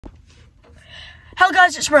Hello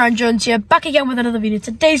guys, it's Ryan Jones here, back again with another video.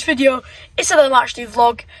 Today's video is another matchday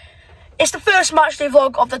vlog. It's the first matchday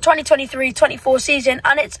vlog of the 2023-24 season,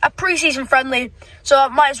 and it's a pre-season friendly, so I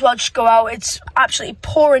might as well just go out. It's absolutely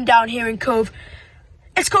pouring down here in Cove.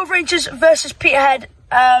 It's Cove Rangers versus Peterhead.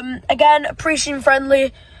 Again, a pre-season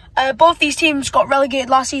friendly. Both these teams got relegated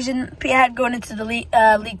last season. Peterhead going into the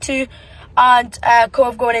League 2, and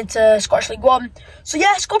Cove going into Scottish League 1. So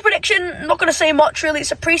yeah, score prediction, not going to say much really.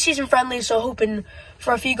 It's a pre-season friendly, so hoping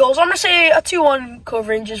for a few goals. I'm going to say a 2-1 Cove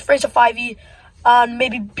Rangers. Fraser 5e and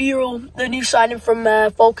maybe Burrell, the new signing from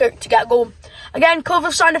Falkirk, to get a goal. Again, Cove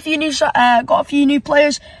have signed got a few new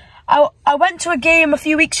players. I went to a game a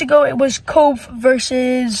few weeks ago. It was Cove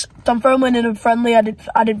versus Dunfermline in a friendly. I did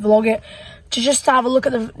vlog it, just to have a look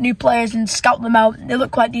at the new players and scout them out. They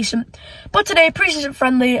look quite decent. But today, pre-season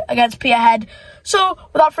friendly against Peterhead. So,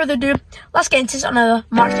 without further ado, let's get into another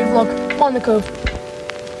matchday vlog on the Cove.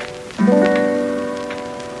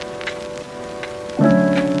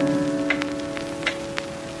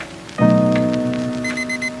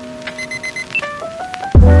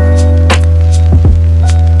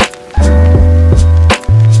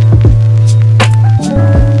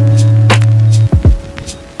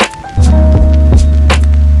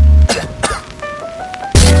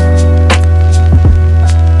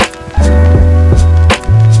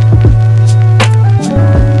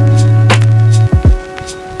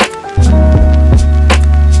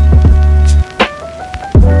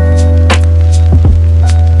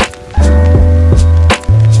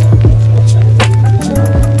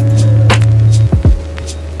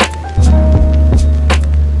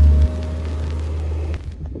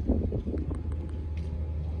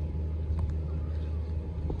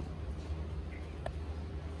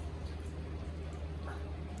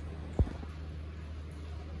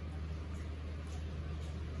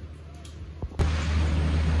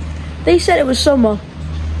 They said it was summer.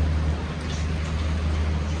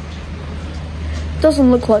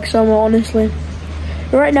 Doesn't look like summer, honestly.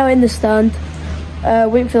 We're right now in the stand,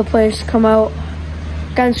 waiting for the players to come out.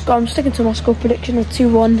 Against, I'm sticking to my score prediction of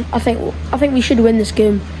 2-1. I think we should win this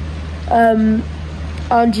game.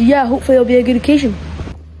 And yeah, hopefully it'll be a good occasion.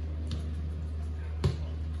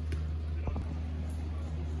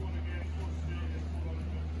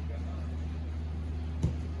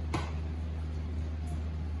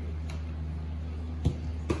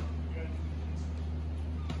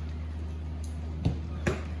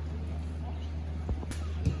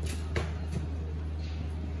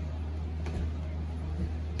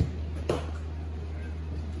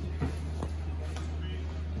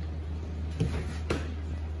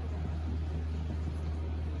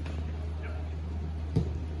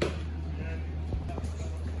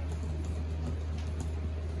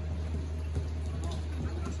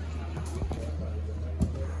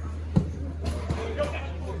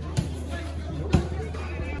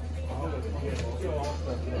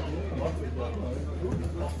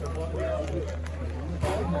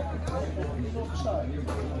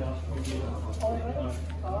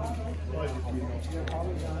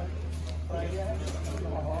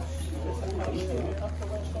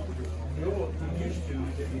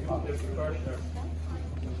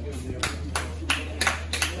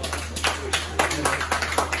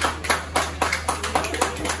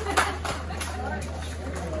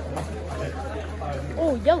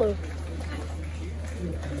 Oh, yellow.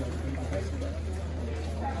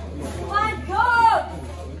 My God!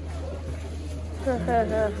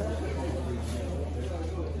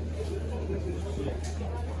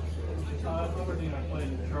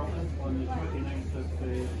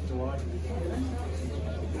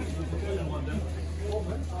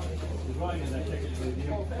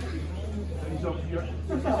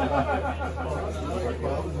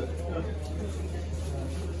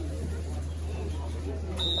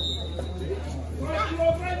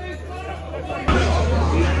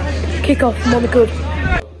 Kick off from on the good.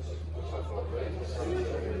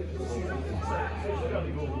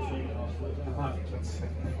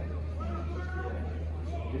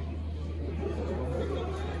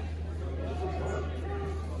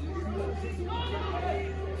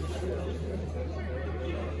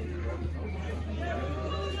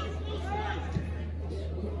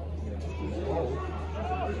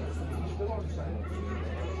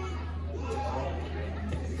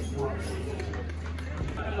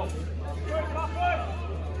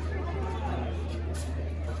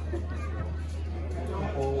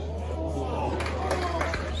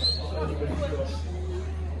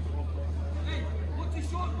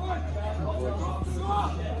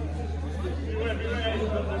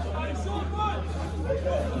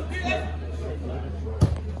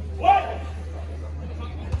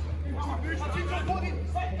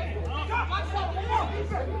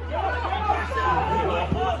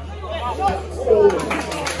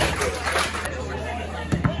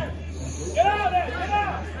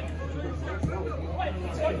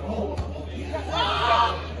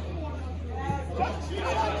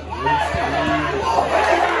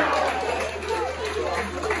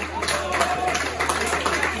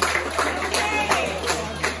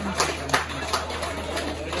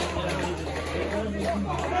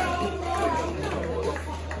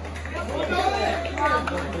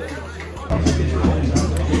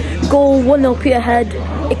 Goal, 1-0 Peterhead.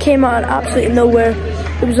 It came out of absolutely nowhere.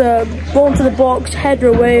 It was a ball into the box, header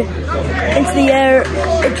away, into the air.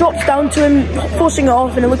 It drops down to him, forcing it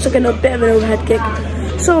off, and it looks like a bit of an overhead kick.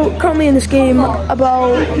 So currently in this game,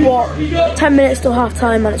 about 10 minutes till half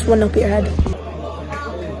time, and it's 1-0 Peterhead.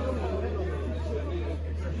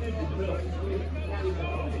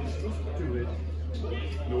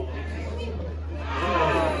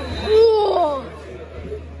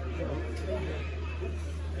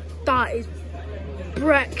 That is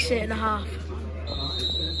Brexit and a half.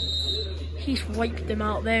 He's wiped them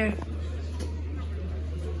out there.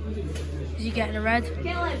 Is he getting a red?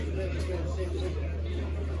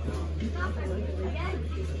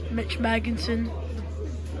 Mitch Megginson,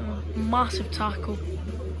 massive tackle.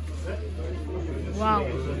 Wow.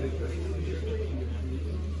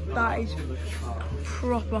 That is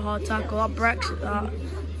proper hard tackle. That Brexit, that.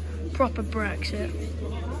 Proper Brexit.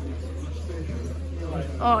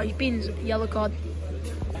 Oh, he's been yellow card.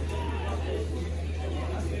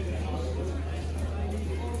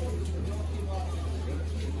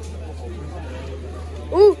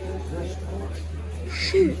 Ooh!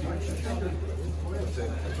 Shoot!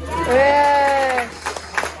 Yes!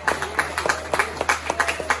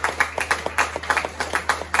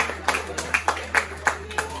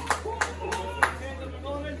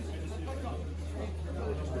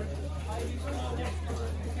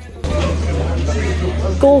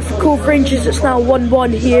 Goal for Cove Rangers. It's now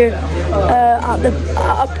 1-1 here at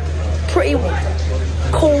a pretty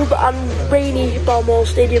cold and rainy Balmoral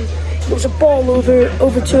Stadium. It was a ball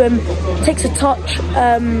over to him, takes a touch,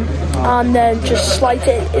 and then just slides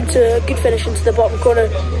it into a good finish into the bottom corner.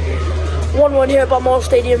 1-1 here at Balmoral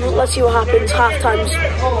Stadium. Let's see what happens. Half time's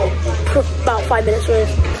about 5 minutes away.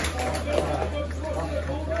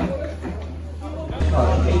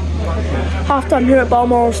 Half time here at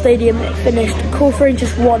Balmoral Stadium finished. Cove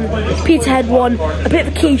Rangers 1, Peterhead 1. A bit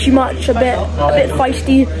of a cagey match, a bit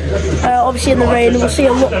feisty. Obviously in the rain, we'll see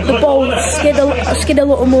the ball skid a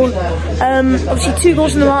little more. Obviously 2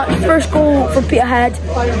 goals in the match. First goal from Peterhead.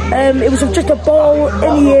 It was just a ball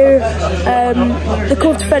in the air. The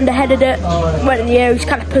Cove defender headed it, went in the air. He was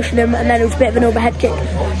kind of pushing him, and then it was a bit of an overhead kick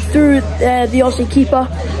through the Aussie keeper.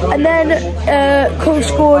 And then Cove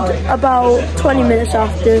scored about 20 minutes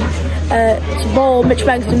after. It's a ball, Mitch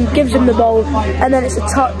Megginson gives him the ball, and then it's a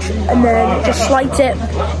touch, and then just slides it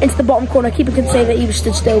into the bottom corner. Keeper can say that he was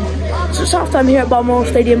stood still. So it's half time here at Balmoral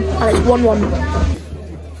Stadium, and it's 1-1.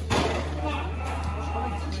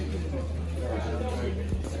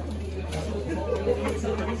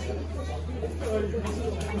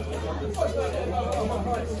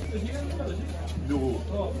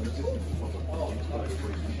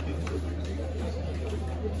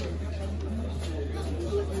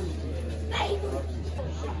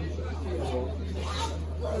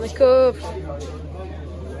 On the Cove.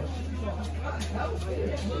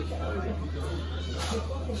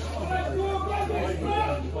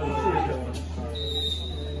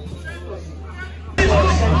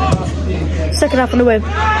 Second half on the way.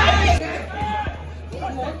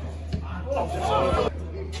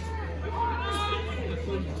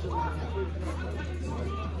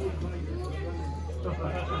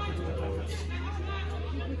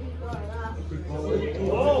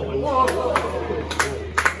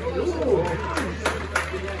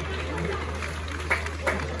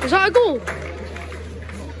 Is that a goal?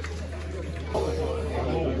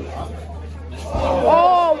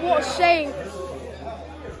 Oh, what a save!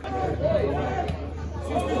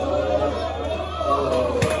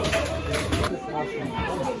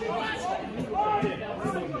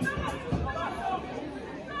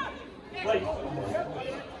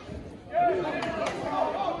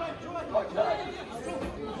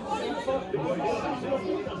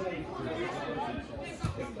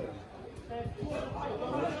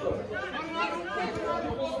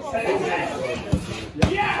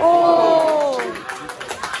 Oh!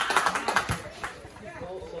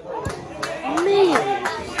 Man!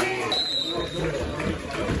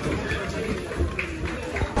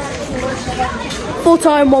 Full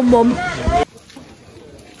time 1-1.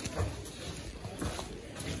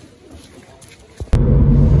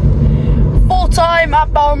 game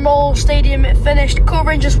at Balmoral Stadium. It finished. Cove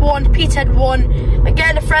Rangers won, Peterhead won.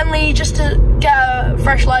 Again, a friendly just to get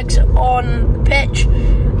fresh legs on the pitch.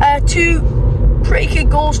 2 pretty good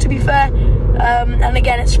goals, to be fair. And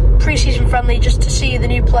again, it's pre-season friendly just to see the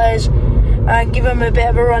new players and give them a bit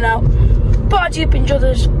of a run out. But I do hope you enjoyed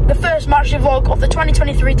this, the first matchday vlog of the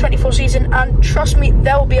 2023-24 season, and trust me,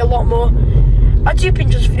 there will be a lot more. I do hope you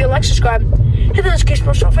enjoyed this video. Like, subscribe, hit the notification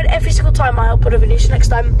bell for every single time I upload a video. See you next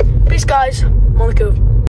time. Peace, guys. I'm on the Cove.